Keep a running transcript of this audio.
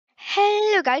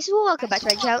Hello guys, welcome back to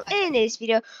my channel. In this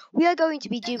video, we are going to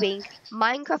be doing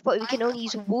Minecraft, but we can only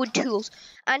use wood tools.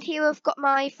 And here I've got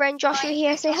my friend Joshua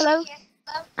here. Say hello.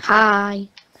 Hi.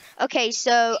 Okay,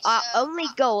 so our only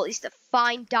goal is to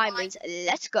find diamonds.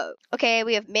 Let's go. Okay,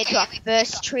 we have made to our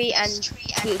first tree, and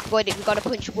we've got to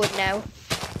punch wood now.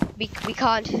 We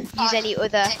can't use any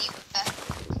other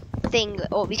thing,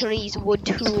 or we can only use wood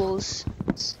tools.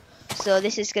 So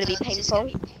this is going to be painful.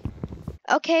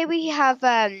 Okay, we have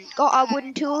got our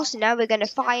wooden tools. Now we're going to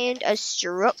find a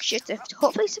structure to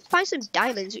hopefully find some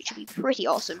diamonds, which would be pretty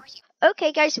awesome.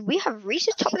 Okay, guys, we have reached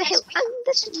the top of the hill, and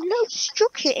there's no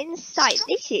structure in sight.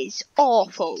 This is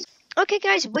awful. Okay,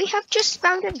 guys, we have just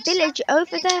found a village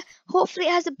over there. Hopefully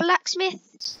it has a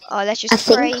blacksmith. Oh, let's just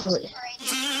pray.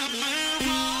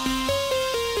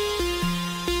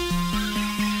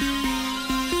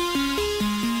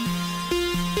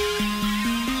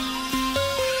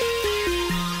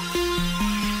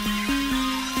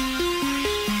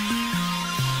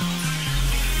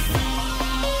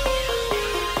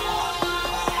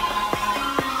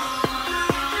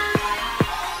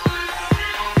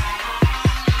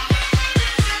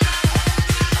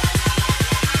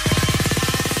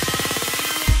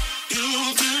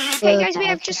 Okay guys, we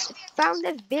have just found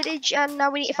a village, and now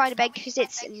we need to find a bed because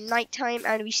it's night time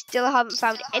and we still haven't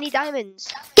found any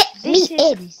diamonds. This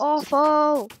is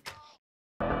awful.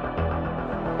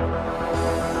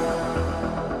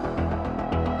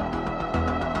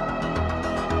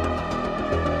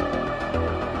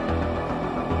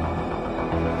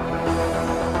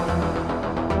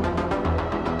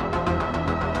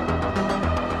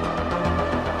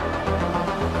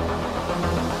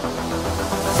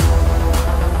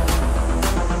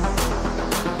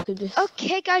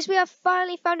 Okay guys, we have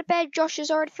finally found a bed. Josh has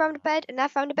already found a bed, and I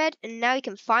found a bed, and now we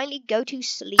can finally go to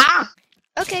sleep.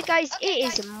 Okay guys,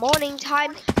 it is morning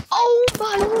time. Oh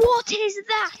my, what is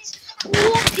that?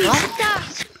 What is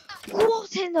that?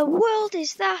 What in the world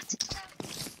is that?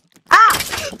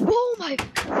 Oh my,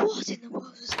 what in the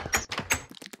world was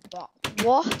that?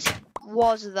 What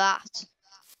was that?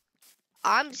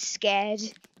 I'm scared.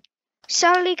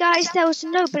 Sorry guys, there was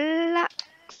no black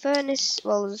furnace,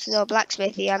 well, there's no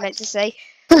blacksmithy, I meant to say.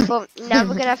 But now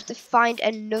we're gonna have to find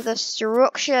another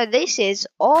structure. This is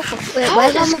awful. Wait,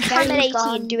 where's all my contaminating berries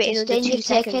gone? and do it in under 2 You've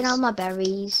seconds. taken all my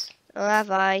berries. Oh, have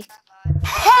I?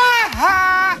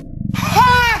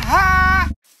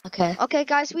 Okay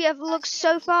guys, we have looked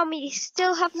so far, we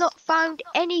still have not found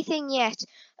anything yet.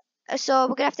 So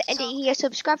we're gonna have to end it here.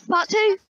 Subscribe for part 2.